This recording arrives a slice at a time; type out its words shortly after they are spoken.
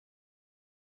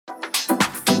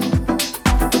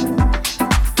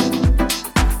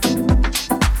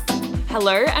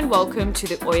Hello and welcome to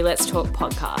the Oi Let's Talk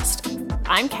podcast.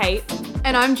 I'm Kate.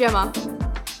 And I'm Gemma.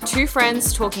 Two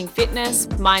friends talking fitness,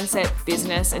 mindset,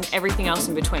 business, and everything else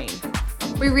in between.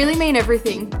 We really mean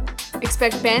everything.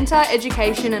 Expect banter,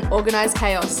 education, and organised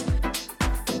chaos.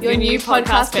 Your new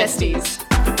podcast besties.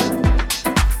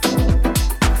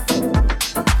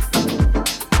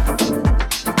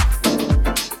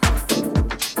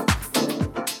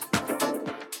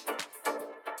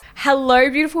 Hello,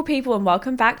 beautiful people, and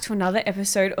welcome back to another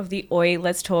episode of the Oi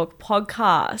Let's Talk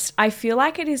podcast. I feel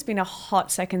like it has been a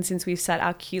hot second since we've sat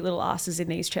our cute little asses in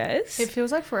these chairs. It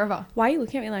feels like forever. Why are you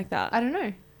looking at me like that? I don't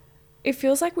know. It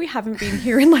feels like we haven't been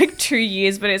here in like 2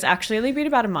 years, but it's actually only been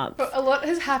about a month. But a lot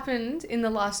has happened in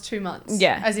the last 2 months.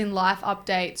 Yeah. As in life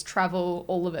updates, travel,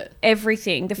 all of it.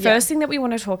 Everything. The first thing that we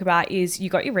want to talk about is you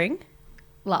got your ring.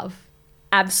 Love.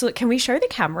 Absolutely. Can we show the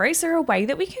camera? Is there a way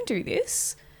that we can do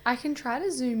this? I can try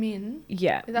to zoom in.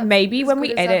 Yeah. Maybe when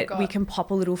we edit, we can pop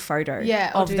a little photo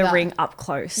of the ring up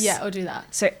close. Yeah, I'll do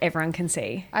that. So everyone can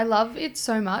see. I love it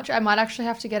so much. I might actually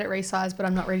have to get it resized, but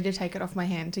I'm not ready to take it off my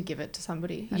hand to give it to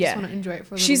somebody. I just want to enjoy it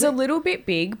for a little bit. She's a little bit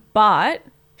big, but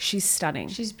she's stunning.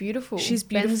 She's beautiful. She's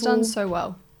beautiful. Ben's done so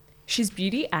well. She's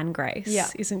beauty and grace,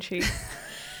 isn't she?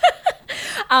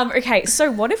 Okay, so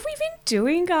what have we been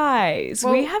doing, guys?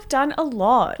 Well, we have done a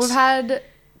lot. We've had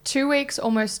 2 weeks,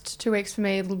 almost 2 weeks for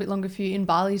me, a little bit longer for you, in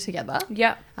Bali together.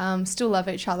 Yeah. Still love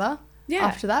each other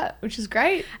after that, which is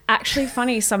great. Actually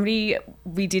funny,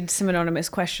 we did some anonymous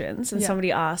questions and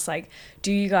somebody asked, like,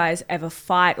 do you guys ever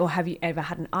fight or have you ever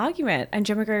had an argument? And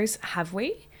Gemma goes, have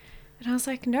we? And I was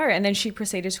like, no. And then she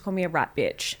proceeded to call me a rat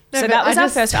bitch. No, so that was our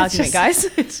first argument, guys.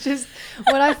 It's just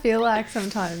what I feel like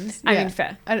sometimes. I mean,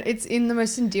 fair. And it's in the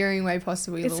most endearing way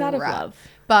possible. It's out of love.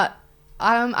 But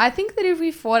I think that if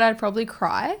we fought, I'd probably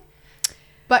cry.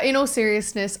 But in all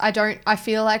seriousness, I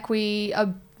feel like we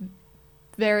are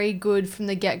very good from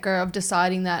the get-go of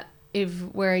deciding that if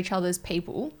we're each other's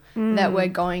people, that we're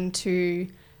going to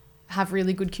have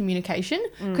really good communication.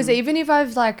 Because even if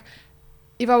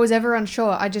if I was ever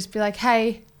unsure, I'd just be like,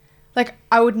 hey, like,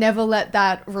 I would never let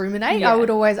that ruminate. Yeah. I would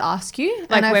always ask you.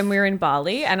 Like when we were in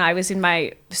Bali and I was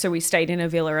so we stayed in a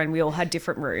villa and we all had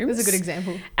different rooms. That's a good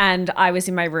example. And I was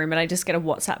in my room and I just get a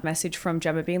WhatsApp message from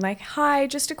Gemma being like, hi,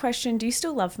 just a question. Do you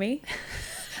still love me?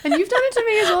 And you've done it to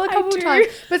me as well a couple of times.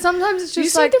 But sometimes it's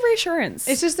just the reassurance.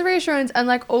 It's just the reassurance. And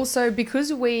like also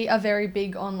because we are very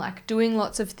big on like doing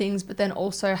lots of things, but then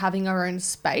also having our own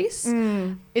space.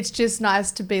 It's just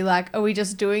nice to be like, are we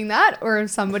just doing that? Or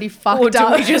is somebody fucked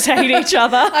up? Or do we just hate each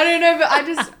other? I don't know,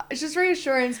 but it's just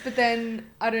reassurance. But then,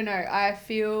 I don't know, I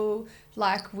feel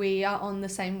like we are on the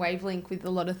same wavelength with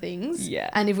a lot of things. Yeah.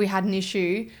 And if we had an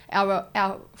issue,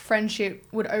 our friendship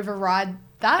would override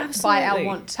that by our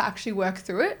want to actually work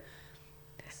through it.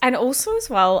 And also as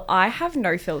well, I have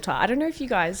no filter. I don't know if you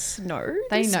guys know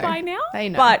this by now. They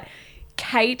know. But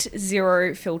Kate,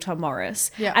 zero filter Morris.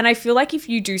 Yeah. And I feel like if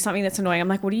you do something that's annoying, I'm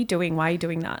like, what are you doing? Why are you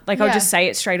doing that? Like, I'll just say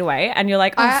it straight away. And you're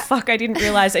like, fuck, I didn't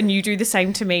realize. And you do the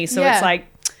same to me. So it's like,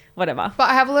 whatever.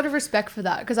 But I have a lot of respect for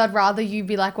that because I'd rather you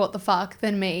be like, what the fuck,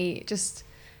 than me just...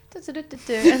 And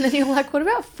then you're like, what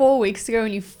about 4 weeks ago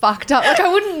when you fucked up? Like,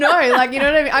 I wouldn't know. Like, you know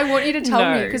what I mean? I want you to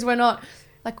tell me because we're not...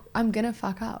 Like, I'm going to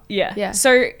fuck up. Yeah.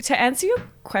 So to answer your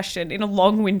question in a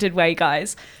long-winded way,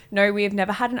 guys, no, we have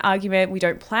never had an argument. We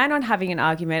don't plan on having an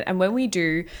argument. And when we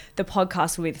do, the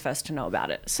podcast will be the first to know about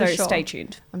it. So stay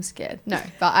tuned. I'm scared. No,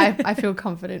 but I feel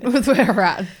confident with where we're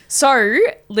at. So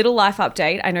little life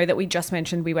update. I know that we just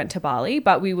mentioned we went to Bali,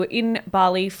 but we were in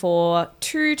Bali for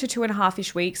 2 to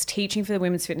 2.5-ish weeks teaching for the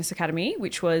Women's Fitness Academy,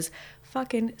 which was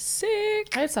fucking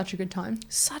sick. I had such a good time.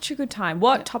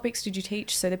 What topics did you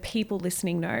teach so the people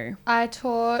listening know? I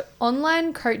taught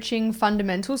online coaching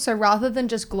fundamentals. So rather than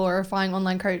just glorifying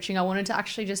online coaching, I wanted to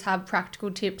actually just have practical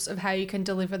tips of how you can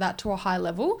deliver that to a high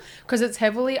level because it's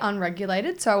heavily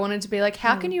unregulated. So I wanted to be like,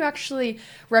 how can you actually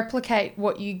replicate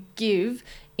what you give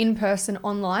in person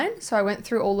online? So I went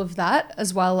through all of that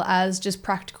as well as just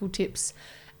practical tips.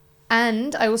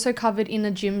 And I also covered in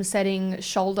a gym setting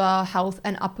shoulder health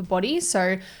and upper body.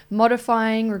 So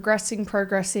modifying, regressing,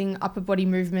 progressing upper body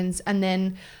movements. And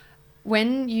then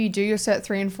when you do your cert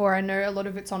 3 and 4, I know a lot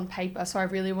of it's on paper. So I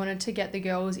really wanted to get the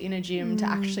girls in a gym to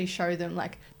actually show them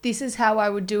like, this is how I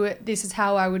would do it. This is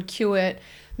how I would cue it.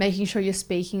 Making sure you're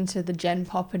speaking to the gen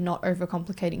pop and not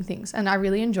overcomplicating things. And I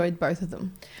really enjoyed both of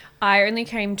them. I only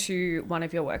came to one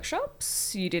of your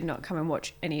workshops. You did not come and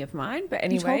watch any of mine. But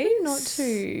anyway, you told me not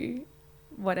to.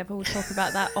 Whatever, we'll talk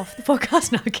about that off the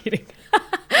podcast. No, kidding.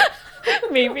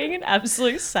 Me being an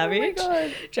absolute savage. Oh my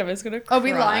God. Gemma's going to cry. I'll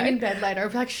be lying in bed later. I'll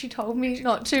be like, she told me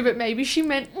not to, but maybe she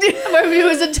meant maybe it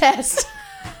was a test.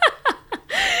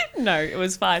 No, it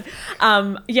was fine.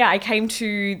 Yeah, I came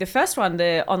to the first one,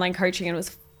 the online coaching, and it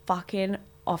was fucking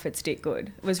off its dick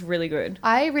good. It was really good.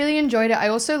 I really enjoyed it. I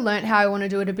also learned how I want to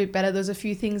do it a bit better. There's a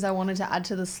few things I wanted to add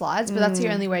to the slides, but that's the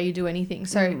only way you do anything.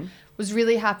 So was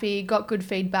really happy, got good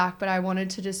feedback, but I wanted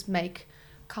to just make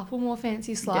a couple more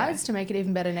fancy slides to make it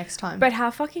even better next time. But how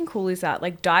fucking cool is that?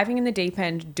 Like diving in the deep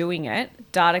end, doing it,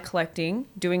 data collecting,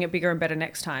 doing it bigger and better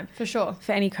next time. For sure.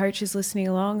 For any coaches listening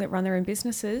along that run their own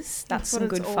businesses, that's some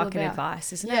good fucking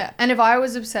advice, isn't it? Yeah. And if I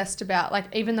was obsessed about, like,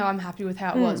 even though I'm happy with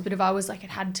how it was, but if I was like, it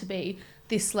had to be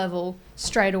this level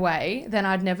straight away, then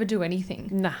I'd never do anything.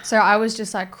 Nah. So I was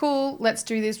just like, cool, let's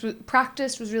do this.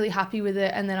 Practiced, was really happy with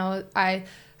it. And then I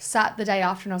sat the day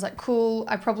after and I was like, cool,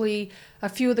 a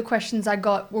few of the questions I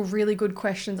got were really good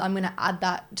questions. I'm going to add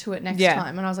that to it next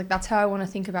time. And I was like, that's how I want to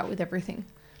think about with everything.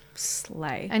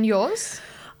 Slay. And yours?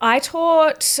 I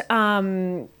taught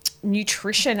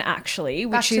nutrition actually,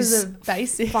 which is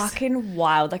fucking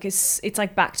wild. Like it's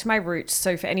like back to my roots.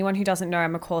 So for anyone who doesn't know,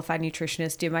 I'm a qualified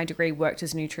nutritionist, did my degree, worked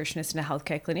as a nutritionist in a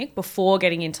healthcare clinic before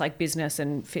getting into like business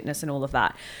and fitness and all of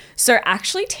that. So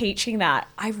actually teaching that,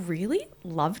 I really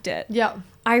loved it. Yeah.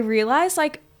 I realized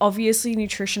like obviously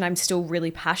nutrition I'm still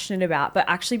really passionate about, but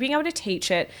actually being able to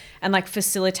teach it and like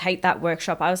facilitate that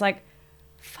workshop, I was like,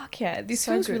 fuck yeah, this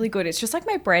feels really good. It's just like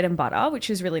my bread and butter, which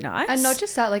is really nice. And not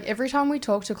just that, like every time we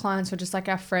talk to clients or just like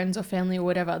our friends or family or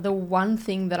whatever, the one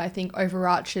thing that I think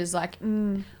overarches like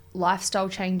lifestyle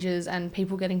changes and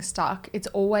people getting stuck, it's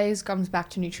always comes back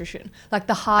to nutrition. Like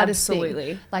the hardest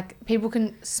thing. Like people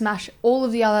can smash all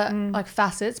of the other like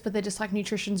facets, but they're just like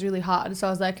nutrition's really hard. So I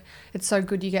was like, it's so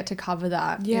good you get to cover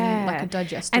that in like a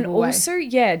digestible way. And also,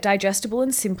 digestible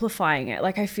and simplifying it.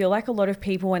 Like I feel like a lot of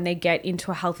people when they get into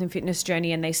a health and fitness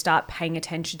journey and they start paying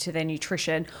attention to their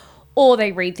nutrition, or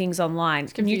they read things online.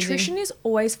 Nutrition is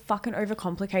always fucking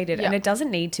overcomplicated and it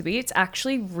doesn't need to be. It's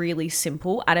actually really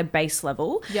simple at a base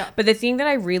level. Yeah. But the thing that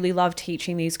I really loved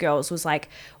teaching these girls was like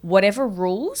whatever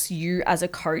rules you as a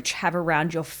coach have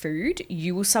around your food,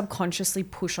 you will subconsciously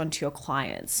push onto your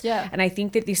clients. Yeah. And I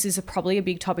think that this is probably a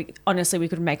big topic. Honestly, we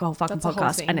could make a whole fucking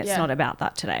podcast and it's not about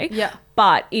that today. Yeah.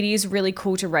 But it is really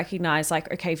cool to recognize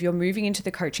like, okay, if you're moving into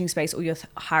the coaching space or you're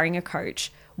hiring a coach,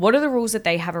 what are the rules that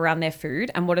they have around their food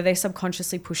and what are they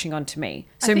subconsciously pushing onto me?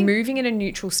 So moving in a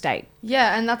neutral state.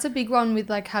 Yeah, and that's a big one with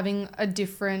like having a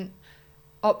different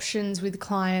options with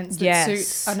clients that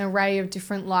suit an array of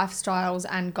different lifestyles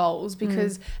and goals,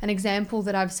 because an example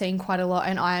that I've seen quite a lot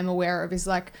and I am aware of is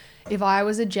like if I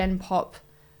was a Gen Pop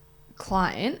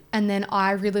client and then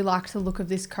I really like the look of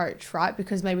this coach, right?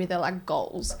 Because maybe they're like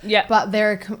goals, but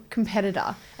they're a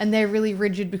competitor and they're really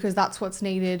rigid because that's what's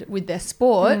needed with their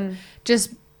sport.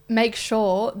 Just make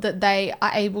sure that they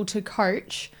are able to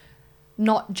coach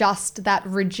not just that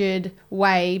rigid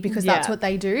way because that's what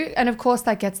they do. And of course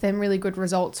that gets them really good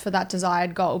results for that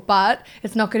desired goal, but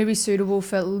it's not going to be suitable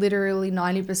for literally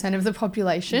 90% of the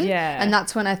population. Yeah. And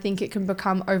that's when I think it can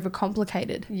become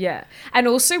overcomplicated. Yeah. And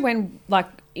also when like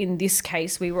in this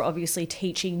case, we were obviously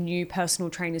teaching new personal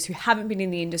trainers who haven't been in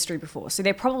the industry before. So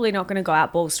they're probably not going to go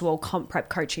out balls to wall comp prep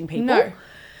coaching people. No.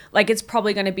 Like it's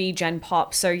probably going to be Gen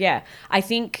Pop. So yeah, I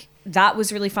think that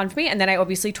was really fun for me. And then I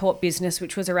obviously taught business,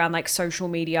 which was around like social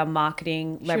media,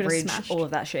 marketing, leverage, all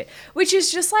of that shit, which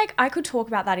is just like, I could talk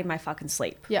about that in my fucking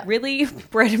sleep. Yeah. Really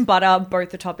bread and butter, both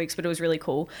the topics, but it was really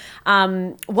cool.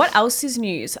 What else is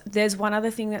news? There's one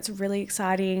other thing that's really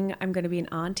exciting. I'm going to be an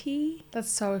auntie. That's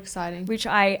so exciting. Which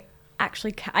I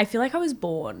actually, I feel like I was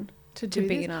born to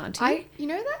be an auntie. You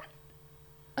know that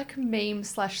like meme /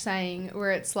 saying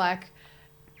where it's like,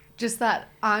 just that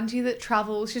auntie that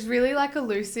travels. She's really like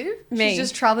elusive. She's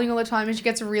just traveling all the time and she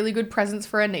gets really good presents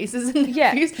for her nieces and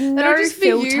nephews. That'll just be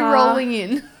you rolling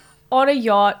in. On a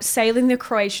yacht, sailing the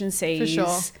Croatian seas. For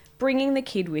sure. Bringing the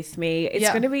kid with me. It's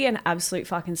going to be an absolute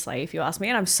fucking slay if you ask me.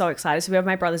 And I'm so excited. So we have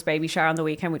my brother's baby shower on the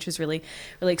weekend, which is really,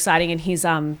 really exciting. And his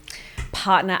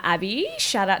partner, Abby,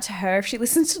 shout out to her if she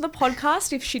listens to the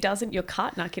podcast. If she doesn't, you're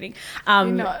cut. Not kidding. I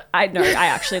know. I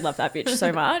actually love that bitch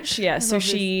so much. Yeah. So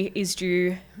she is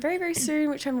due very, very soon,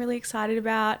 which I'm really excited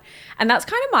about. And that's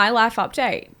kind of my life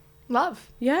update. Love.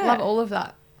 Yeah. Love all of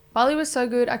that. Bali was so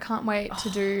good. I can't wait to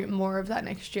do more of that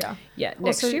next year. Yeah,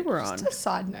 next year we're on. Just a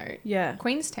side note. Yeah.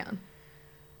 Queenstown.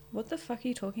 What the fuck are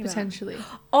you talking Potentially.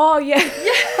 about? Oh, yeah.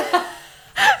 Yeah.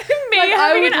 Me like,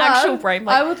 having an actual brain.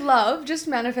 Like, I would love, just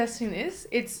manifesting this.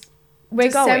 It's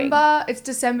December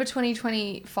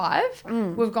 2025.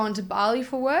 We've gone to Bali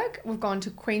for work. We've gone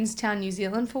to Queenstown, New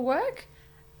Zealand for work.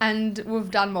 And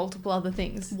we've done multiple other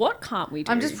things. What can't we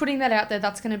do? I'm just putting that out there.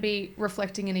 That's going to be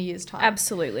reflecting in a year's time.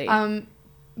 Absolutely.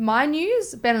 My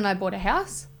news, Ben and I bought a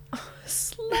house.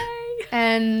 Slay.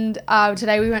 And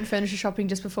today we went furniture shopping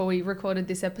just before we recorded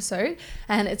this episode,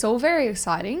 and it's all very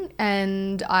exciting.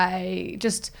 And I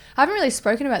haven't really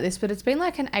spoken about this, but it's been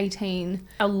like an 18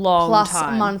 a long plus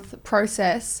time. month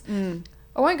process.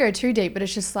 I won't go too deep, but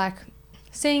it's just like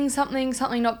seeing something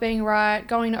not being right,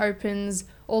 going to opens,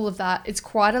 all of that. It's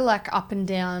quite a like up and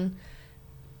down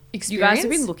experience. You guys have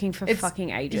been looking for fucking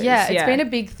ages. Yeah, it's been a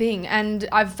big thing. And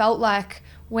I've felt like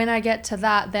when I get to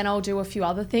that, then I'll do a few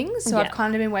other things. So I've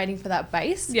kind of been waiting for that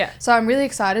base. Yeah. So I'm really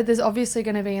excited. There's obviously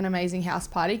going to be an amazing house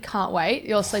party. Can't wait.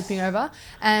 You're sleeping over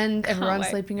and everyone's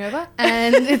sleeping over.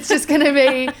 And it's just going to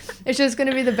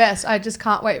be the best. I just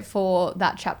can't wait for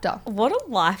that chapter. What a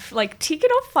life, like tick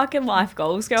it off fucking life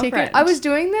goals, girlfriend. I was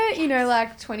doing the,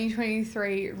 like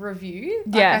 2023 review.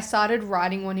 Like I started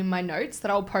writing one in my notes that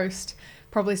I'll post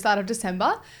probably start of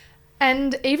December.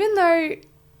 And even though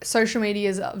social media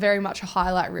is very much a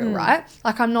highlight reel, right?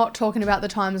 Like I'm not talking about the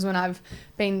times when I've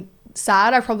been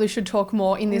sad. I probably should talk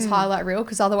more in this highlight reel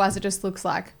because otherwise it just looks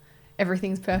like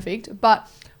everything's perfect. But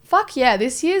fuck yeah,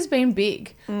 this year's been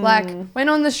big. Like went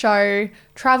on the show,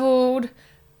 traveled,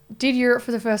 did Europe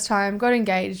for the first time, got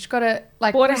engaged,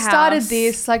 started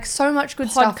this, like so much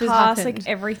good stuff has happened. Like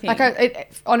everything. Like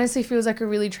it honestly feels like a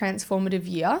really transformative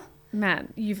year.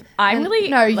 Man, you,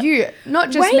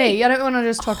 not just me. I don't want to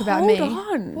just talk about me. Hold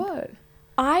on. What?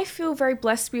 I feel very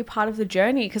blessed to be a part of the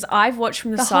journey because I've watched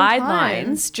from the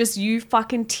sidelines just you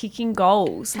fucking ticking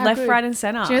goals left, right and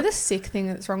center. Do you know the sick thing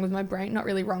that's wrong with my brain? Not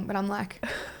really wrong, but I'm like,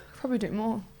 probably do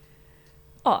more.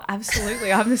 Oh,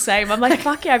 absolutely. I'm the same. I'm like,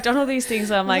 fuck yeah, I've done all these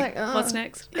things. And I'm like, what's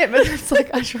next? Yeah, but it's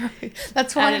like, I try.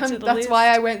 That's why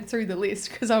I went through the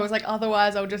list because I was like,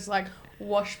 otherwise I'll just like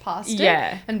wash past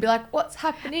it and be like, what's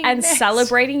happening and next?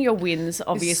 Celebrating your wins,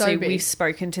 obviously so we've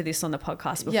spoken to this on the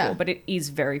podcast before, but it is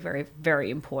very, very, very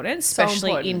important,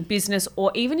 especially in business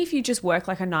or even if you just work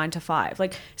like a 9 to 5.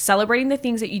 Like celebrating the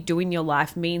things that you do in your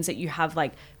life means that you have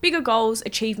like bigger goals,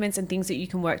 achievements and things that you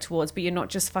can work towards, but you're not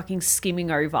just fucking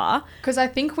skimming over. Because I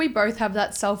think we both have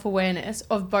that self-awareness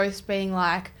of both being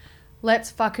like, let's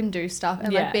fucking do stuff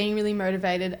and like being really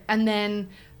motivated, and then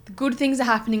good things are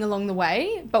happening along the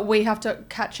way, but we have to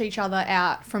catch each other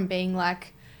out from being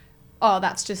like, oh,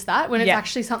 that's just that, when it's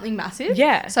actually something massive.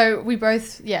 Yeah. So we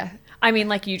both, I mean,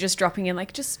 like you just dropping in,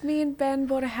 like, just me and Ben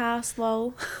bought a house,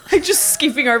 lol. Like just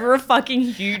skipping over a fucking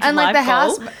huge and life like the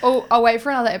goal. house, I'll wait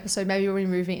for another episode, maybe when we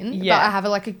move in. Yeah. But I have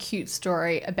a cute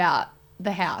story about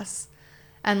the house.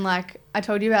 And like I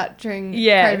told you about during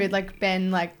COVID, like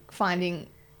Ben like finding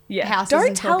houses. Don't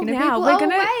and tell talking to now.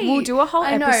 people. We'll do a whole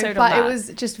episode but on that. it was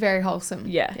just very wholesome.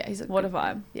 Yeah. He's what a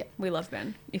vibe. Yeah. We love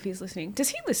Ben if he's listening. Does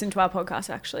he listen to our podcast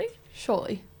actually?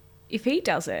 Surely. If he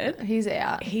doesn't, he's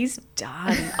out. He's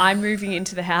done. I'm moving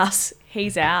into the house.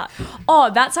 He's out.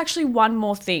 Oh, that's actually one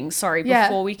more thing. Sorry,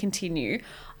 before we continue.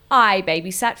 I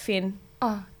babysat Finn.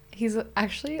 Oh, he's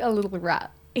actually a little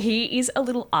rat. He is a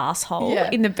little asshole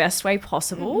in the best way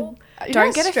possible. Mm-hmm.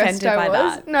 Don't get offended by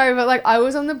that. No, but like I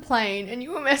was on the plane and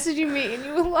you were messaging me and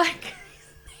you were like...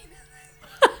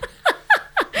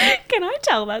 Can I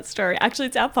tell that story? Actually,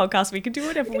 it's our podcast. We can do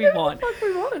whatever we want. What the fuck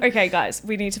we want. Okay, guys,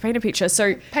 we need to paint a picture.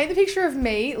 So paint the picture of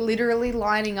me literally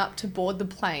lining up to board the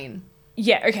plane.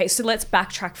 Yeah, okay, so let's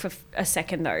backtrack for a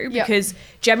second though, because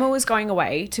Gemma was going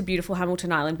away to beautiful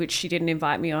Hamilton Island, which she didn't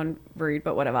invite me on, rude,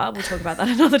 but whatever. We'll talk about that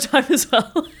another time as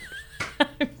well.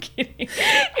 I'm kidding.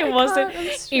 It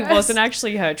wasn't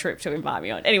actually her trip to invite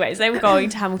me on. Anyways, they were going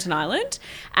to Hamilton Island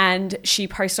and she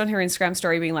posted on her Instagram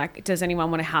story being like, does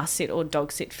anyone want to house sit or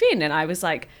dog sit Finn? And I was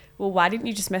like, well, why didn't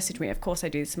you just message me? Of course I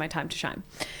do. This is my time to shine.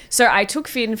 So I took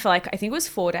Finn for like, I think it was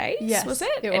 4 days. Yes, was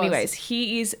it? Anyways,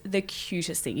 he is the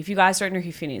cutest thing. If you guys don't know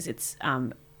who Finn is, it's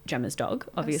Gemma's dog,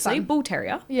 obviously. Bull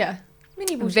terrier. Yeah.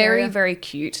 Mini bull very, terrier. very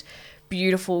cute.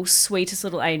 Beautiful, sweetest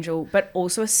little angel, but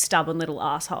also a stubborn little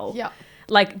asshole. Yeah.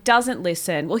 Like doesn't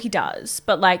listen. Well, he does,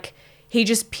 but like he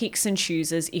just picks and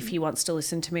chooses if he wants to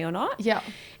listen to me or not. Yeah.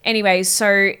 Anyways,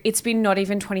 so it's been not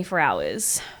even 24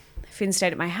 hours. Finn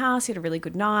stayed at my house. He had a really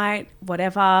good night,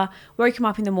 whatever. Woke him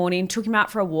up in the morning, took him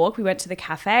out for a walk. We went to the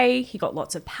cafe. He got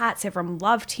lots of pats. Everyone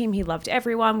loved him. He loved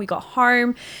everyone. We got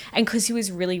home. And because he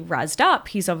was really razzed up,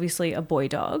 he's obviously a boy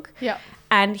dog. Yeah.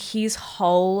 And his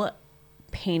whole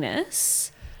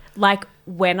penis, like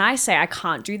when I say I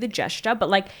can't do the gesture, but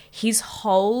like his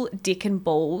whole dick and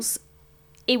balls,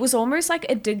 it was almost like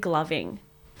a degloving.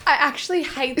 I actually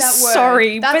hate that word.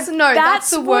 Sorry,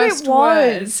 that's the worst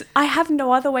word. I have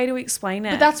no other way to explain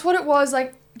it. But that's what it was.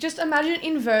 Like, just imagine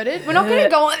inverted. We're not going to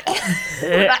go on.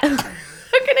 We're not going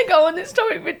to go on this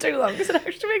topic for too long because it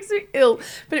actually makes me ill.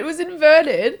 But it was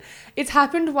inverted. It's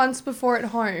happened once before at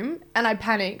home, and I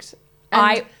panicked.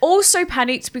 I also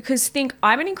panicked because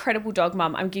I'm an incredible dog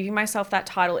mum. I'm giving myself that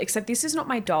title, except this is not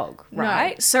my dog,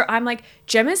 right? No. So I'm like,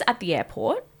 Gemma's at the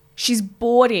airport. She's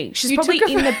boarding. She's probably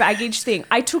in the baggage thing.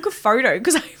 I took a photo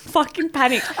because I fucking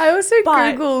panicked. I also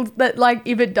Googled that, like,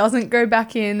 if it doesn't go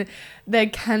back in, there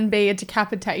can be a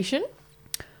decapitation.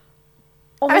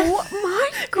 Oh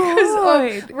my God.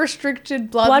 Because of restricted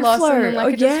blood loss flow. And then,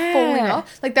 like, just falling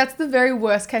off. Like, that's the very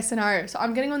worst case scenario. So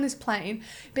I'm getting on this plane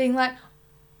being like,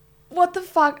 what the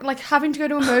fuck? Like, having to go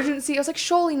to emergency. I was like,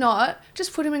 surely not.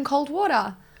 Just put him in cold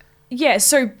water. Yeah,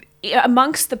 so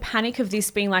amongst the panic of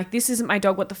this being like, this isn't my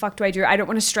dog, what the fuck do? I don't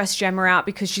want to stress Gemma out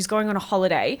because she's going on a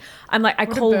holiday. I'm like, I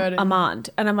call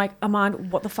Armand and I'm like,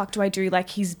 Armand, what the fuck do I do?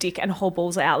 Like, his dick and whole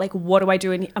balls are out. Like, what do I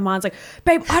do? And Armand's like,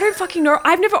 babe, I don't fucking know.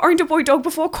 I've never owned a boy dog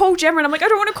before. Call Gemma. And I'm like, I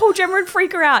don't want to call Gemma and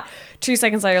freak her out. 2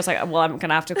 seconds later, I was like, well, I'm going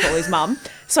to have to call his mum.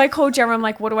 So I called Gemma. I'm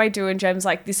like, what do I do? And Gemma's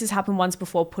like, this has happened once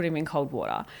before. Put him in cold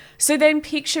water. So then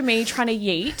picture me trying to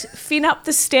yeet Finn up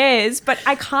the stairs, but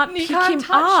I can't pick him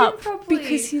up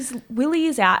because his willy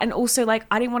is out. And also, like,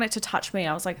 I didn't want it to touch me.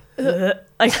 I was like,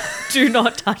 like, do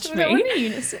not touch me. In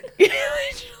unison.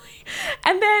 Literally.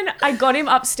 And then I got him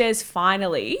upstairs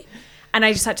finally. And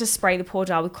I just had to spray the poor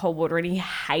dog with cold water and he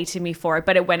hated me for it,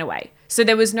 but it went away. So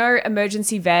there was no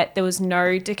emergency vet. There was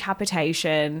no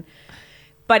decapitation.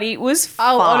 But it was fucked.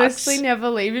 I'll honestly never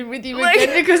leave him with you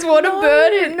again because what a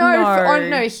burden.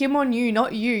 No, him on you,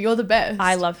 not you. You're the best.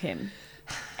 I love him.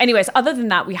 Anyways, other than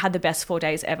that, we had the best 4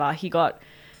 days ever. He got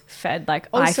fed like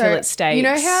fillet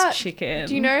steaks, chicken.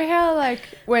 Do you know how, like,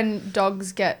 when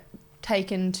dogs get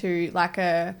taken to like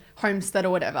a homestead or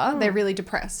whatever, they're really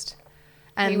depressed?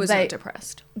 And he was not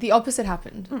depressed. The opposite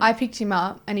happened. I picked him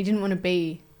up and he didn't want to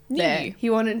be there. He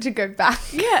wanted to go back.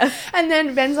 Yeah. And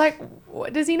then Ben's like,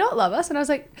 what, does he not love us? And I was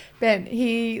like, Ben,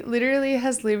 he literally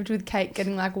has lived with Kate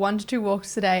getting like 1 to 2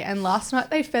 walks a day. And last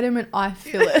night they fed him an eye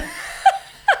fillet. He's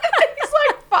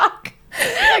like, fuck.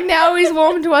 Like, now he's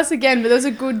warm to us again. But there was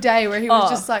a good day where he was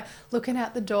just like looking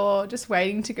out the door, just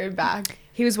waiting to go back.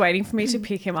 He was waiting for me to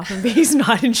pick him up and be his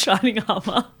knight in shining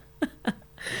armor.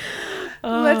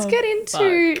 Let's get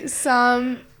into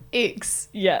some icks.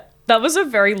 Yeah. That was a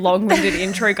very long-winded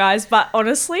intro, guys. But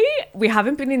honestly, we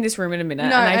haven't been in this room in a minute.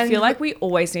 No, and I feel like we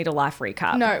always need a life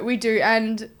recap. No, we do.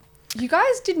 And you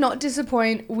guys did not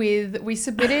disappoint we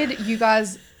submitted you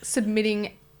guys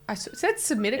submitting, I said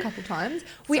submit a couple times.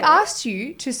 We asked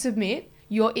you to submit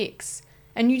your icks.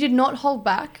 And you did not hold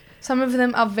back. Some of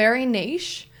them are very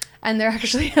niche and they're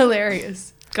actually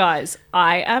hilarious. Guys,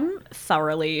 I am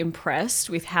thoroughly impressed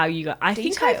with how you got. I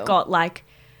think I've got like,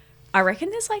 I reckon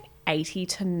there's like 80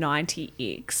 to 90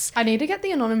 icks. I need to get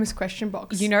the anonymous question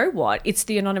box. You know what? It's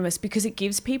the anonymous because it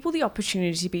gives people the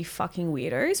opportunity to be fucking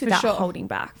weirdos without holding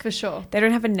back. For sure. They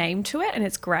don't have a name to it and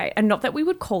it's great. And not that we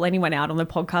would call anyone out on the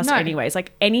podcast anyways.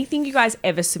 Like anything you guys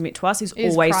ever submit to us is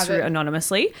always private. Through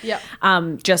anonymously. Yeah.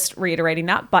 Just reiterating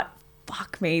that. But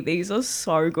fuck me, these are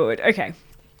so good. Okay.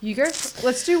 You go.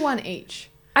 Let's do one each.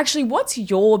 Actually, what's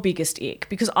your biggest ick?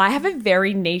 Because I have a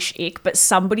very niche ick, but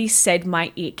somebody said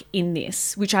my ick in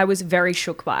this, which I was very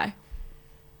shook by.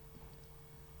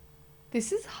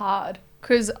 This is hard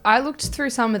because I looked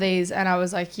through some of these and I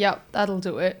was like, yep, that'll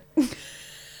do it.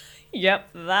 Yep,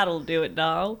 that'll do it,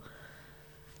 doll.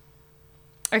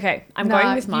 Okay, I'm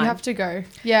going with mine. You have to go.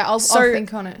 Yeah, I'll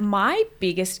think on it. My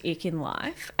biggest ick in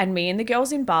life, and me and the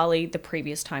girls in Bali the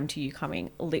previous time to you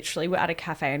coming, literally were at a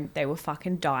cafe and they were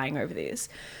fucking dying over this.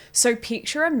 So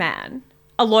picture a man.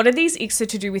 A lot of these icks are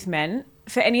to do with men.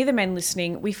 For any of the men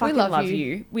listening, we fucking love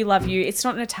you. We love you. It's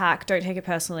not an attack. Don't take it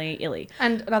personally, Illy.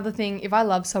 And another thing, if I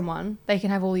love someone, they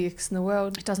can have all the icks in the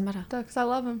world. It doesn't matter. Because I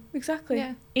love them. Exactly.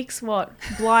 Yeah. Icks what?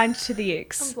 Blind to the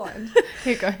icks. I'm blind.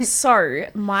 Here you go. So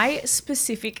my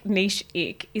specific niche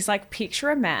ick is like picture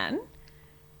a man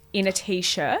in a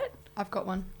t-shirt. I've got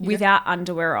one. Without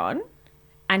underwear on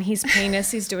and his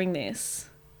penis is doing this.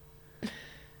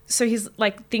 So he's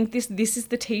like, think this is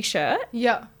the t-shirt.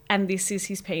 Yeah. And this is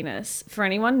his penis. For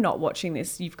anyone not watching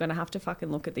this, you're going to have to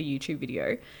fucking look at the YouTube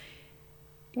video.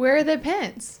 Where are their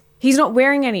pants? He's not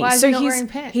wearing any. Why is he not wearing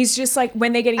pants? He's just like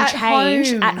when they're getting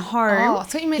changed at home. Oh, I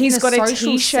thought you meant he's got a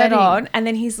t-shirt setting on and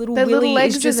then his little willy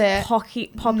is just popping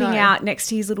No. out next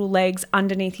to his little legs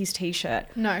underneath his t-shirt.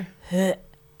 No.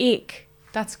 Ick.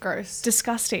 That's gross.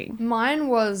 Disgusting. Mine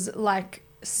was like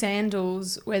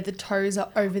sandals where the toes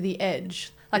are over the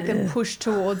edge. Like them pushed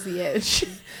towards the edge.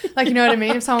 Like, you know what I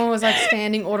mean? If someone was like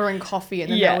standing ordering coffee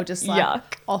and then they were just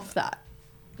like off that.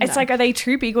 It's like, are they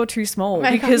too big or too small?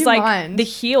 Because like the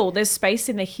heel, there's space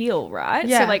in the heel, right?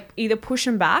 Yeah. So like either push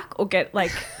them back or get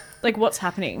like what's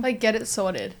happening? Like get it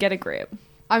sorted. Get a grip.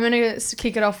 I'm going to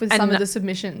kick it off with some of the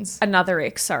submissions. Another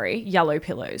ick, sorry. Yellow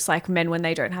pillows. Like men when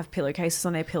they don't have pillowcases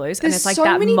on their pillows. There's and it's like so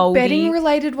that many moldy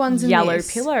bedding-related ones in yellow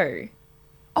this. pillow.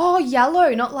 Oh, yellow.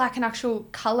 Not like an actual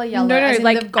colour yellow. No, as in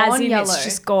like they've gone as in yellow. it's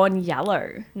just gone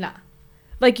yellow. Nah.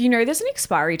 Like, you know, there's an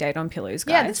expiry date on pillows,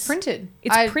 guys. Yeah, it's printed.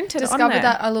 It's printed on there. I discovered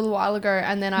that a little while ago,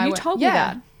 and then You told me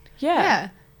that. Yeah.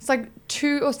 It's like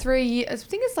 2 or 3 years. I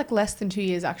think it's like less than 2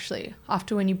 years, actually,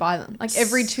 after when you buy them. Like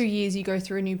every 2 years you go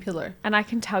through a new pillow. And I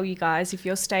can tell you guys, if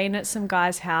you're staying at some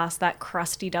guy's house, that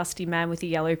crusty, dusty man with a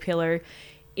yellow pillow,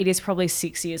 it is probably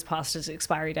 6 years past its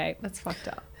expiry date. That's fucked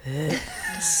up.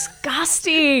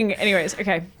 Disgusting. Anyways,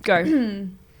 okay, go.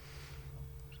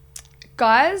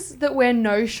 Guys that wear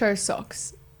no-show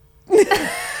socks.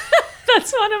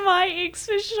 That's one of my icks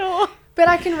for sure. But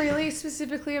I can really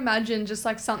specifically imagine just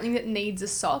like something that needs a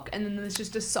sock, and then there's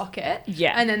just a socket.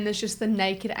 Yeah. And then there's just the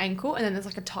naked ankle, and then there's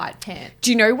like a tight pant. Do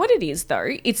you know what it is though?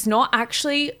 It's not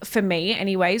actually, for me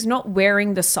anyways, not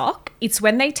wearing the sock. It's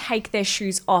when they take their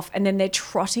shoes off and then they're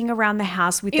trotting around the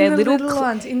house with their little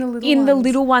ones. In the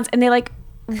little ones, and they're like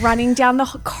running down the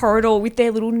corridor with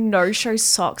their little no-show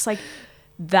socks. Like,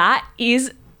 that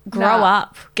is grow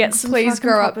up. Get some please fucking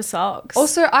grow proper up. socks.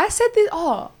 Also, I said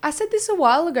this a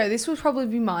while ago. This would probably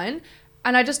be mine.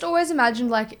 And I just always imagined,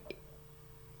 like,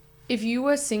 if you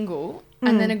were single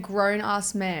and then a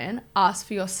grown-ass man asked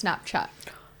for your Snapchat.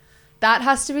 That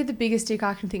has to be the biggest ick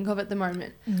I can think of at the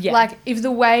moment. Yeah. Like, if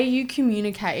the way you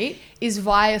communicate is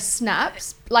via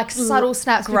snaps, like subtle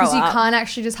snaps, Grow because you up. can't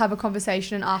actually just have a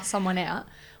conversation and ask someone out.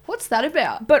 What's that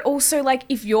about? But also, like,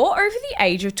 if you're over the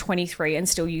age of 23 and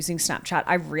still using Snapchat,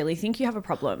 I really think you have a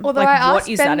problem. Although like, I asked what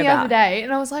is Ben that the about? other day,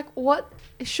 and I was like, what?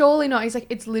 Surely not. He's like,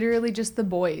 it's literally just the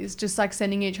boys just like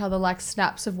sending each other like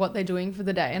snaps of what they're doing for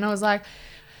the day. And I was like,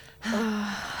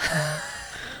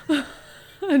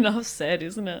 Enough said,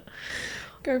 isn't it?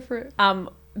 go for it.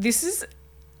 This is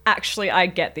actually, I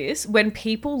get this. When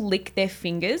people lick their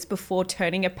fingers before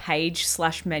turning a page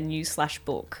 / menu /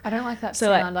 book. I don't like that So,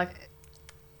 sound. Like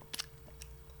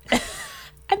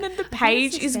And then the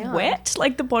page the is sound? wet,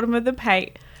 like the bottom of the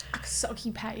page. a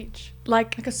soggy page.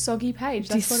 Like Like a soggy page.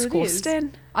 That's what it is.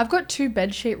 disgusting. I've got 2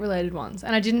 bedsheet related ones,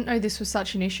 and I didn't know this was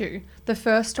such an issue. The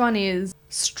first one is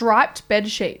striped bed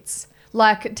sheets,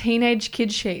 like teenage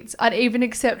kid sheets. I'd even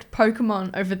accept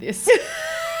Pokemon over this.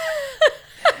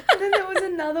 And then there was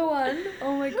another one.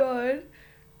 Oh my god.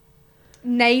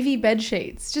 Navy bed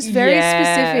sheets. Just very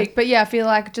Yeah. specific. But yeah, I feel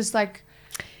like just like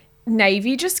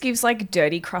Navy just gives like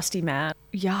dirty, crusty man.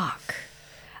 Yuck.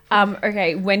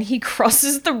 Okay, when he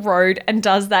crosses the road and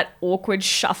does that awkward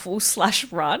shuffle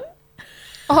 / run.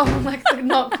 oh like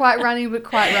not quite running but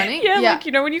quite running. Yeah, like,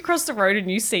 you know, when you cross the road and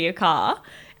you see a car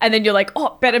and then you're like,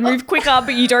 oh, better move quicker,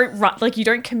 but you don't run, like you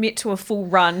don't commit to a full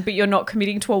run, but you're not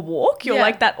committing to a walk. You're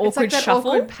like that awkward it's like that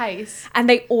shuffle. awkward pace. And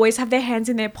they always have their hands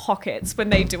in their pockets when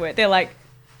they do it. They're like,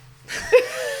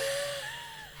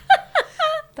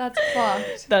 That's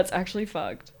fucked. that's actually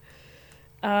fucked.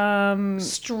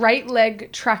 Straight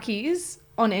leg trackies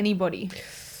on anybody.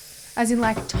 As in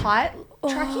like tight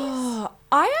trackies? Oh,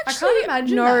 I actually can't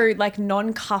imagine no, that. like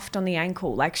non-cuffed on the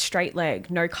ankle, like straight leg,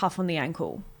 no cuff on the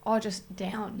ankle. Oh, just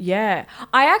down. Yeah.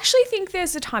 I actually think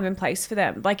there's a time and place for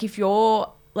them. Like if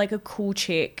you're like a cool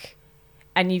chick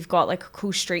and you've got like a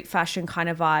cool street fashion kind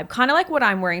of vibe, kind of like what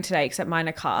I'm wearing today, except mine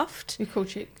are cuffed. You're a cool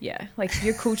chick. Yeah. Like if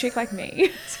you're a cool chick like me.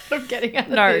 That's what I'm getting at.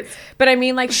 No, but I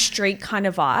mean like street kind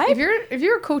of vibe. If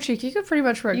you're a cool chick, you could pretty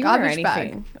much wear a You can wear garbage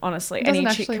anything, bag. honestly. It doesn't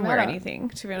Any chick actually can wear matter. anything,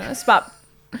 to be honest. But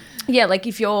yeah, like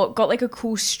if you're got like a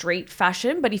cool street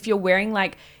fashion, but if you're wearing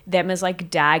like them as like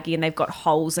daggy and they've got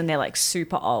holes and they're like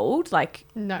super old, like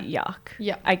No. yuck.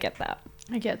 Yeah. I get that.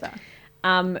 I get that.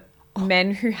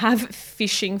 Men who have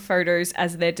fishing photos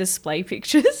as their display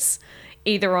pictures,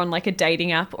 either on like a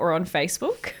dating app or on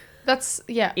Facebook. That's,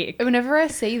 yeah. Ick. Whenever I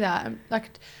see that, I'm like,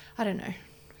 I don't know.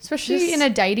 Especially Just- in a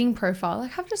dating profile.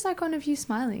 Like, have just like one of you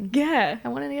smiling. Yeah. I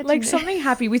want to get Like to know. something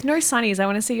happy with no sunnies. I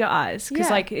want to see your eyes because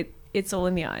Yeah. like it's all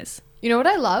in the eyes. You know what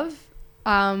I love?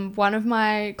 One of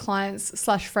my clients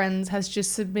 / friends has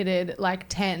just submitted like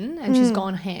 10 and she's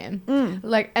gone ham.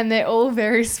 Like, and they're all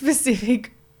very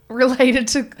specific, related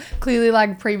to clearly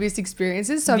like previous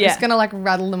experiences. So I'm Yeah. just going to like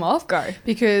rattle them off. Go.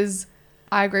 Because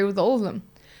I agree with all of them.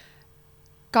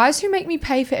 Guys who make me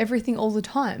pay for everything all the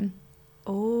time.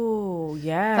 Oh,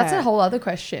 yeah. That's a whole other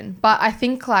question. But I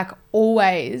think like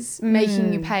always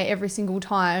making you pay every single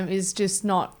time is just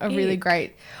not a really Ick.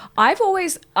 great. I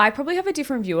probably have a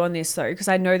different view on this though, because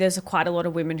I know there's quite a lot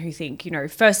of women who think, you know,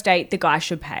 first date, the guy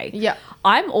should pay. Yeah.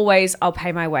 I'll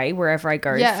pay my way wherever I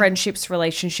go. Yeah. Friendships,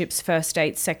 relationships, first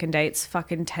dates, second dates,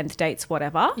 fucking 10th dates,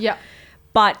 whatever. Yeah.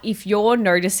 But if you're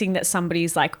noticing that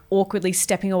somebody's like awkwardly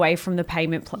stepping away from the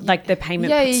payment, the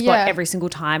payment spot every single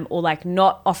time, or like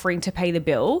not offering to pay the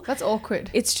bill, that's awkward.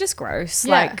 It's just gross.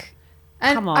 Yeah. Like,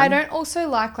 and come on. I don't also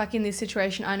like in this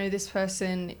situation, I know this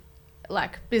person,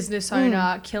 like business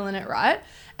owner, killing it, right?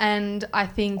 And I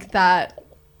think that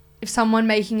if someone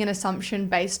making an assumption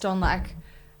based on like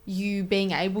you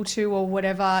being able to or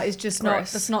whatever is just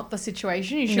that's not the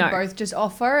situation. You should both just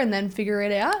offer and then figure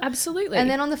it out. Absolutely. And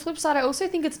then on the flip side, I also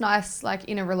think it's nice, like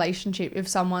in a relationship, if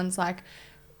someone's like,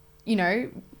 you know,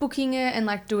 booking it and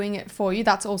like doing it for you,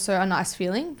 that's also a nice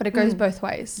feeling, but it goes both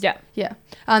ways. Yeah. Yeah.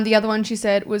 The other one she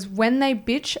said was, when they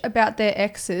bitch about their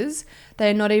exes,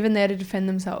 they're not even there to defend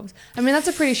themselves. I mean, that's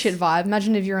a pretty shit vibe.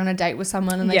 Imagine if you're on a date with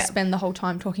someone and they spend the whole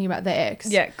time talking about their ex.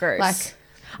 Yeah, gross. Like,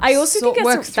 I also think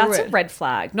that's a red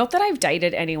flag. Not that I've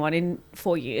dated anyone in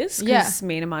 4 years, because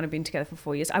me and Amanda have been together for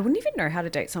 4 years. I wouldn't even know how to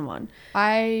date someone.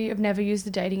 I have never used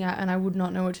the dating app and I would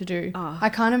not know what to do. I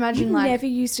can't imagine never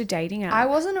used a dating app. I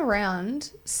wasn't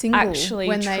around single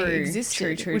when they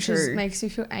existed, which makes you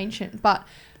feel ancient. But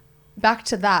back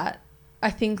to that,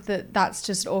 I think that's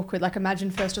just awkward. Like, imagine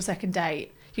first or second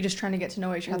date, you're just trying to get to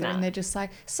know each other and they're just like,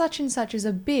 such and such is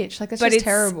a bitch. Like, that's just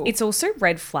terrible. It's also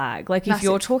red flag. Like, if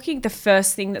you're talking, the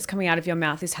first thing that's coming out of your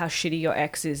mouth is how shitty your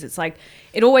ex is. It's like,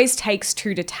 it always takes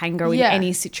two to tango in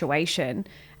any situation.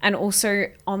 And also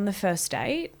on the first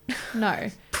date, no.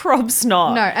 Probs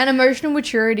not. No, and emotional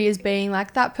maturity is being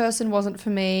like, that person wasn't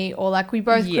for me, or like, we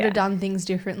both could have done things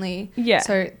differently. Yeah.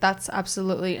 So that's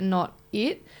absolutely not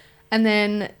it. And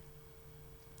then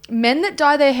men that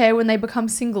dye their hair when they become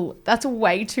single, that's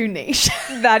way too niche.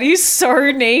 That is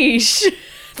so niche.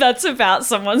 That's about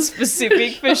someone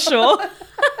specific for sure.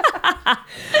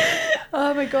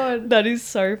 Oh my God. That is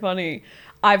so funny.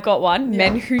 I've got one.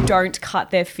 Men who don't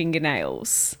cut their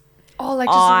fingernails. Oh, like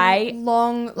just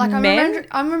long. Like,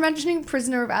 I'm imagining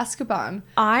Prisoner of Azkaban.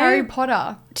 Harry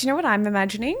Potter. Do you know what I'm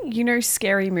imagining? You know,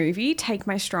 Scary Movie, Take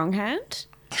My Strong Hand?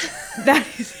 That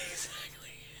is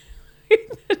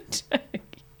exactly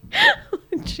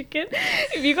chicken.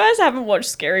 If you guys haven't watched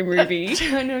Scary Movie,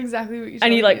 I know exactly what you're talking about.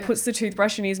 And he like puts the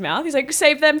toothbrush in his mouth. He's like,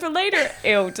 save them for later.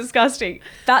 Ew, disgusting.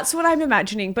 That's what I'm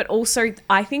imagining. But also,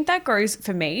 I think that goes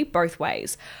for me both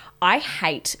ways. I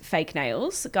hate fake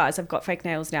nails. Guys, I've got fake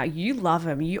nails now. You love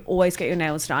them. You always get your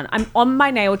nails done. I'm on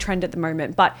my nail trend at the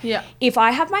moment. But if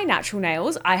I have my natural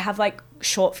nails, I have like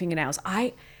short fingernails.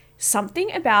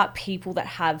 Something about people that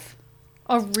have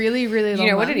really, really long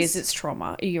You know what ones. it is? It's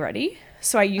trauma. Are you ready?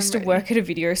 So I used to work at a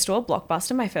video store,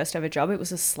 Blockbuster, my first ever job. It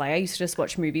was a slay. I used to just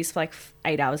watch movies for like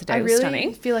 8 hours a day. It was stunning.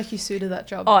 I feel like you suited that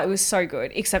job. Oh, it was so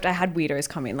good. Except I had weirdos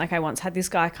come in. Like, I once had this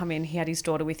guy come in. He had his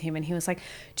daughter with him and he was like,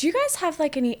 do you guys have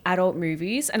like any adult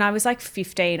movies? And I was like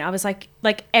 15. I was like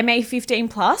MA 15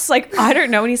 plus? Like, I don't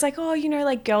know. And he's like, oh, you know,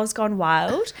 like Girls Gone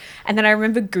Wild. And then I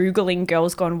remember Googling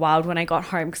Girls Gone Wild when I got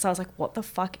home because I was like, what the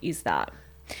fuck is that?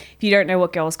 If you don't know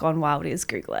what Girls Gone Wild is,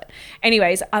 Google it.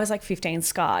 Anyways, I was like 15,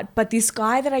 scarred. But this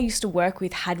guy that I used to work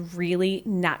with had really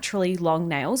naturally long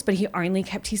nails, but he only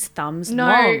kept his thumbs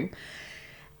long.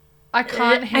 I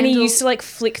can't handle... And he used to like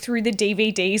flick through the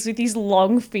DVDs with his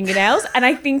long fingernails. And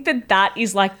I think that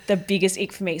is like the biggest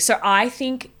ick for me. So I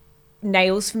think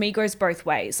nails for me goes both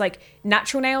ways. Like,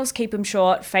 natural nails, keep them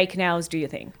short. Fake nails, do your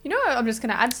thing. You know what I'm just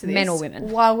going to add to this? Men or women.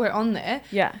 While we're on there.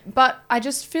 Yeah. But I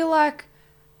just feel like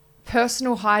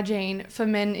personal hygiene for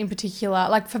men in particular,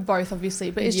 like for both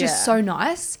obviously, but it's just so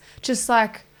nice. Just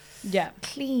like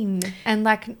clean and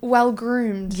like well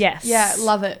groomed. Yes. Yeah,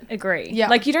 love it. Agree. Yeah.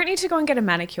 Like, you don't need to go and get a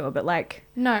manicure, but like,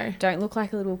 no, don't look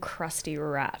like a little crusty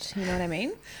rat. You know what I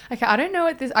mean? Okay, I don't know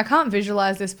what this, I can't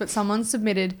visualize this, but someone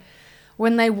submitted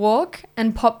when they walk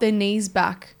and pop their knees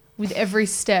back with every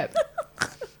step.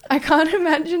 I can't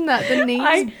imagine that. The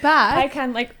knees back. I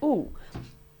can like, ooh,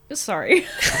 sorry.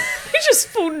 I just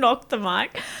full knocked the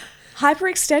mic.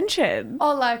 Hyperextension.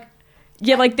 Oh, like.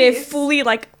 Yeah, like they're fully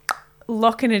like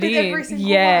locking it with in. Every single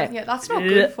one. Yeah, that's not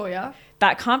good for you.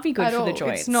 That can't be good for the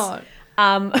joints. It's not.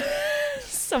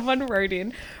 Someone wrote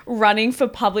in, running for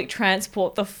public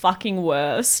transport, the fucking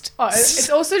worst. Oh, it's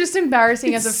also just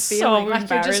embarrassing as a feeling. Like,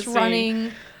 you're just running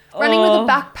with a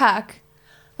backpack.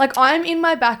 Like, I'm in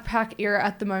my backpack era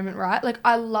at the moment, right? Like,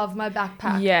 I love my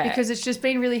backpack. Yeah. Because it's just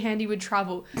been really handy with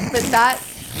travel. But that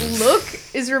look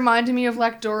is reminding me of,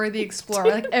 like, Dora the Explorer.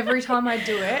 Like, every time I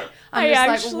do it, I'm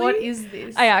like, what is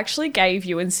this? I actually gave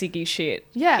you and Siggy shit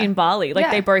in Bali. Like,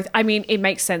 they both, I mean, it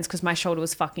makes sense because my shoulder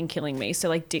was fucking killing me. So,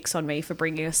 like, dicks on me for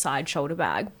bringing a side shoulder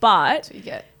bag. But that's what you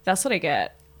get. That's what I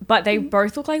get. but they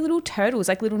both look like little turtles,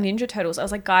 like little ninja turtles. I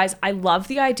was like, guys, I love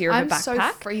the idea of a backpack.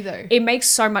 I'm so free though. It makes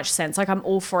so much sense. Like, I'm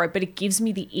all for it, but it gives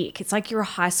me the ick. It's like you're a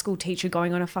high school teacher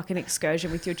going on a fucking excursion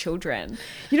with your children.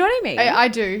 You know what I mean? I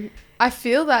do. I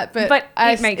feel that, but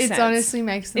it makes sense. It honestly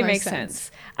makes the most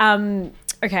sense.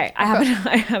 Okay,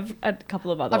 I have a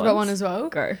couple of other ones. I've got one as well.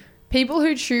 Go. People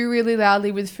who chew really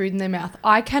loudly with food in their mouth.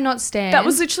 I cannot stand. That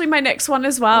was literally my next one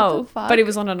as well. What the fuck? But it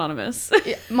was on Anonymous.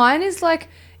 Yeah, mine is like,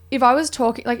 if I was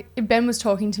talking, like if Ben was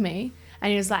talking to me and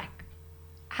he was like,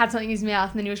 had something in his mouth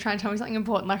and then he was trying to tell me something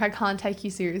important, like I can't take you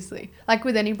seriously. Like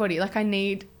with anybody, like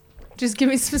just give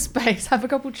me some space, have a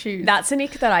couple chews. That's an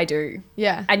ick that I do.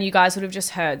 Yeah. And you guys would have just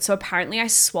heard. So apparently I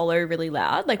swallow really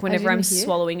loud. Like whenever I'm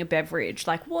swallowing a beverage,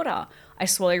 like water, I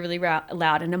swallow really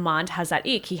loud. And Amand has that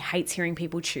ick. He hates hearing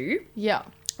people chew. Yeah.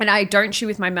 And I don't chew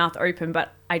with my mouth open,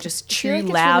 but I just chew like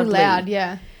loudly. It's really loud,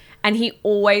 yeah. And he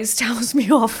always tells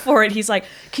me off for it. He's like,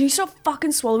 can you stop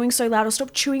fucking swallowing so loud or stop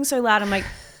chewing so loud? I'm like,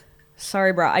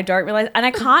 sorry, bro, I don't realize. And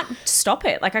I can't stop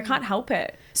it. Like, I can't help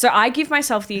it. So I give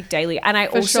myself the ick daily. And I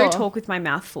also talk with my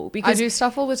mouth full. Because I do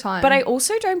stuff all the time. But I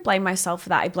also don't blame myself for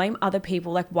that. I blame other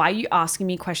people. Like, why are you asking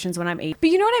me questions when I'm eating? But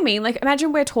you know what I mean? Like,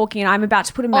 imagine we're talking and I'm about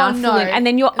to put a mouthful in. And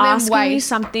then you're asking me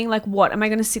something like, what? Am I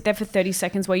going to sit there for 30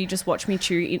 seconds while you just watch me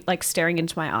chew, like staring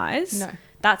into my eyes? No.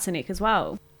 That's an ick as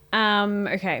well.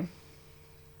 Okay.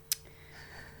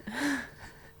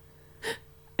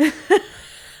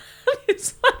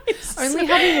 Only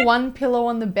having one pillow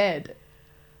on the bed.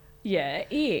 Yeah,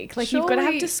 ick. Like, you've got to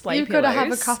have display pillows. You've got to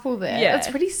have a couple there. Yeah. That's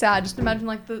pretty sad. Just imagine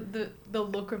like the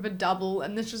look of a double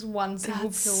and there's just one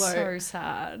single pillow. So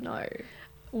sad. No.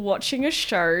 Watching a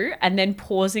show and then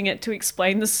pausing it to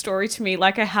explain the story to me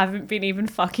like I haven't been even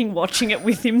fucking watching it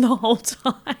with him the whole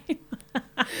time.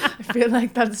 I feel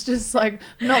like that's just like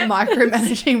not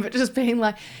micromanaging, but just being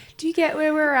like, do you get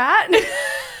where we're at?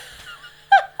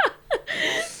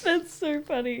 That's so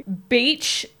funny.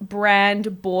 Beach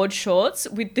brand board shorts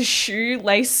with the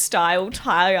shoelace style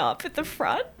tie up at the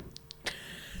front.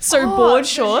 So board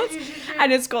shorts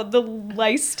and it's got the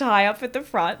lace tie up at the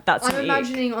front. That's I'm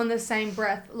imagining on the same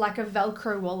breath like a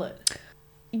Velcro wallet.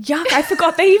 Yuck, I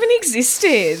forgot they even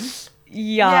existed. Yuck.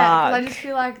 Yeah, I just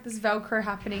feel like there's Velcro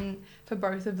happening for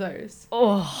both of those.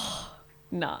 Oh,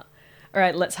 nah. All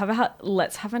right, let's have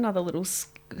another little.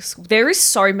 There is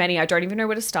so many. I don't even know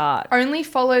where to start. Only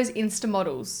follows Insta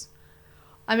models.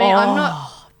 I mean, I'm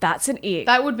not. That's an ick.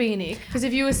 That would be an ick because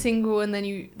if you were single and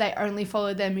then they only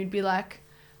followed them, you'd be like,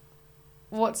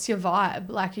 "What's your vibe?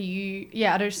 Like, are you?"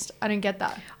 Yeah, I don't get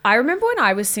that. I remember when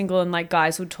I was single and like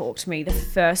guys would talk to me. The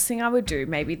first thing I would do,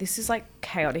 maybe this is like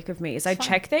chaotic of me, is I'd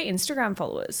check their Instagram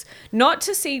followers, not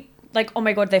to see like, oh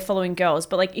my god, they're following girls,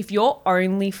 but like if you're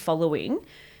only following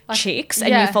chicks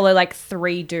and you follow like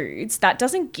 3 dudes, that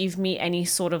doesn't give me any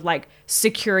sort of like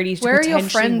security to potentially your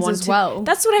friends want as well?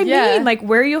 That's what I mean. Like,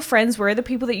 where are your friends? Where are the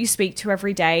people that you speak to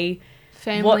every day?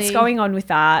 Family. What's going on with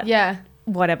that? Yeah.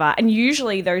 Whatever. And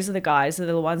usually those are the guys that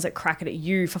are the ones that crack it at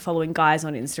you for following guys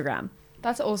on Instagram.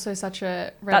 That's also such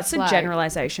a red That's flag. a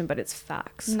generalization, but it's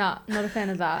facts. Nah, not a fan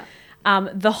of that.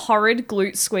 The horrid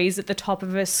glute squeeze at the top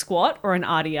of a squat or an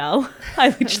RDL. I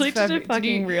literally did a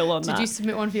fucking reel on that. Did you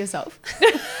submit one for yourself?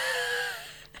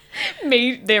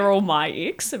 Me, they're all my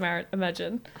icks,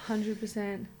 imagine.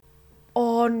 100%.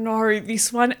 Oh no,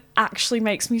 this one actually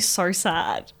makes me so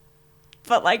sad.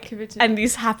 But like, and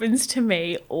this happens to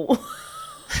me all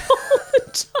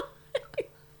the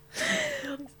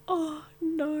time. Oh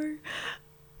no.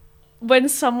 When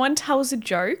someone tells a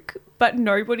joke, but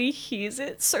nobody hears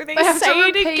it, so they say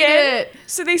it again.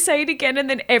 So they say it again and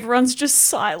then everyone's just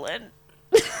silent.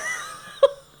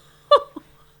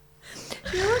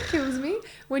 You know what kills me?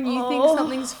 When you think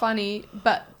something's funny,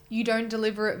 but you don't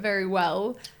deliver it very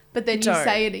well, but then you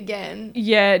say it again.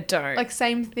 Yeah, don't. Like,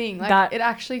 same thing. Like, it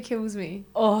actually kills me.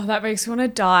 Oh, that makes me want to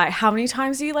die. How many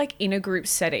times are you, like, in a group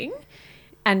setting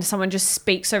and someone just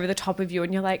speaks over the top of you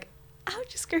and you're like, I'll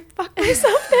just go fuck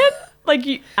myself then? Like,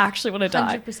 you actually want to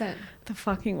die. 100%. The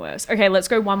fucking worst. Okay, let's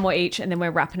go one more each and then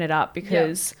we're wrapping it up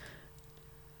because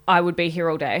I would be here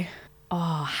all day.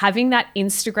 Oh, having that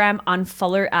Instagram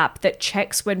unfollow app that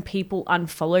checks when people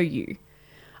unfollow you.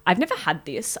 I've never had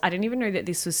this. I didn't even know that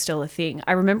this was still a thing.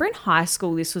 I remember in high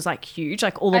school this was like huge.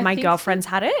 Like all of my girlfriends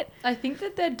had it. I think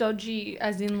that they're dodgy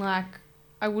as in like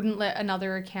I wouldn't let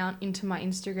another account into my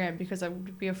Instagram because I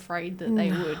would be afraid that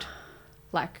they would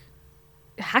like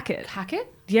hack it. Hack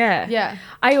it? Yeah. Yeah.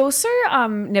 I also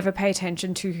never pay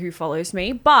attention to who follows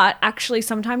me, but actually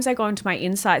sometimes I go into my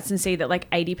insights and see that like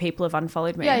 80 people have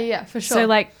unfollowed me. Yeah, for sure. So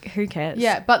like who cares?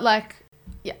 Yeah, but like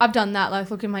I've done that, like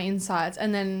look in my insights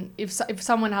and then if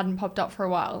someone hadn't popped up for a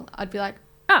while, I'd be like,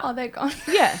 Oh, they're gone.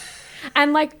 Yeah.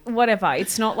 And like, whatever.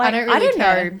 It's not like, I don't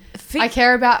care. know. I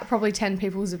care about probably 10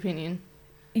 people's opinion.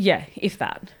 Yeah, if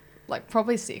that. Like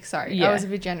probably 6. Sorry. Yeah. I was a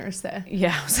bit generous there.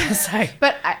 Yeah, I was going to say.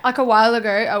 But like a while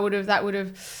ago, that would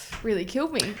have really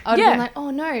killed me. I would have been like,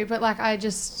 oh no, but like I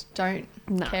just don't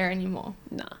care anymore.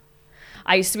 Nah.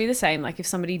 I used to be the same. Like if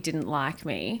somebody didn't like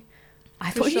me, I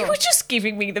thought you were just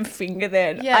giving me the finger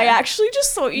then. Yeah. I actually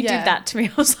just thought you did that to me.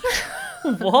 I was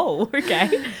like, whoa,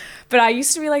 okay. But I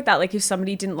used to be like that. Like if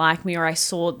somebody didn't like me or I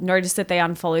noticed that they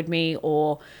unfollowed me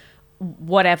or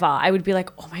whatever, I would be like,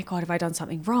 oh my God, have I done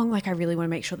something wrong? Like I really want to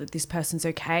make sure that this person's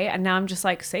okay. And now I'm just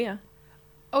like, see ya.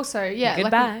 Also, yeah.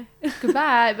 Goodbye.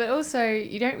 Goodbye. But also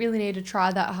you don't really need to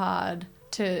try that hard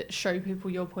to show people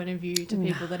your point of view to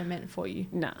people that are meant for you.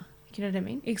 Nah. You know what I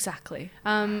mean? Exactly.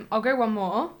 I'll go one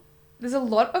more. There's a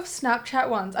lot of Snapchat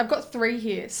ones. I've got 3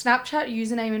 here. Snapchat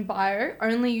username and bio.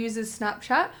 Only uses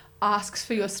Snapchat. Asks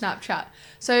for your Snapchat.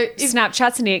 So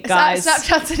Snapchat's an ick, guys.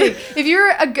 Snapchat's an ick. If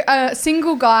you're a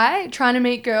single guy trying to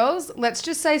meet girls, let's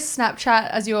just say Snapchat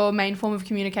as your main form of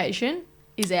communication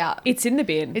is out. It's in the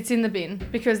bin. It's in the bin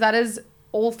because that is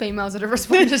all females that have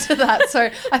responded to that. So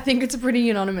I think it's pretty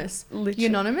unanimous. Literally.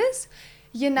 Unanimous.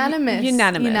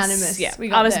 Yeah.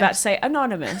 I was about to say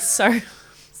anonymous. So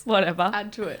whatever.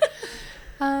 Add to it.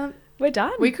 We're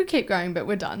done. We could keep going, but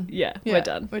we're done. Yeah, we're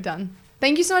done. We're done.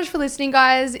 Thank you so much for listening,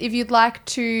 guys. If you'd like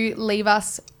to leave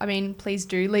us, please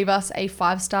do leave us a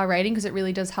 5-star rating because it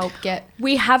really does help get...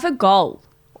 We have a goal.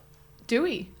 Do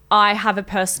we? I have a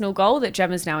personal goal that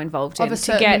Gemma's now involved in. Of a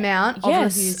certain amount of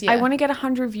reviews, yeah. I want to get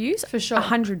 100 views. For sure.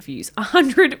 100 views.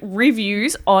 100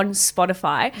 reviews on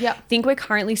Spotify. Yep. I think we're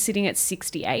currently sitting at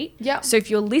 68. Yep. So if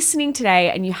you're listening today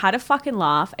and you had a fucking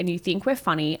laugh and you think we're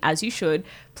funny, as you should,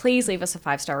 please leave us a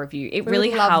 5-star review. It really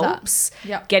helps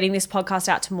getting this podcast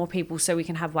out to more people so we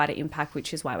can have wider impact,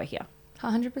 which is why we're here.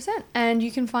 100%. And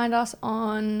you can find us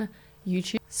on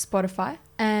YouTube, Spotify,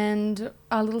 and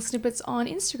our little snippets on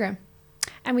Instagram.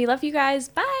 And we love you guys.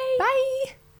 Bye. Bye.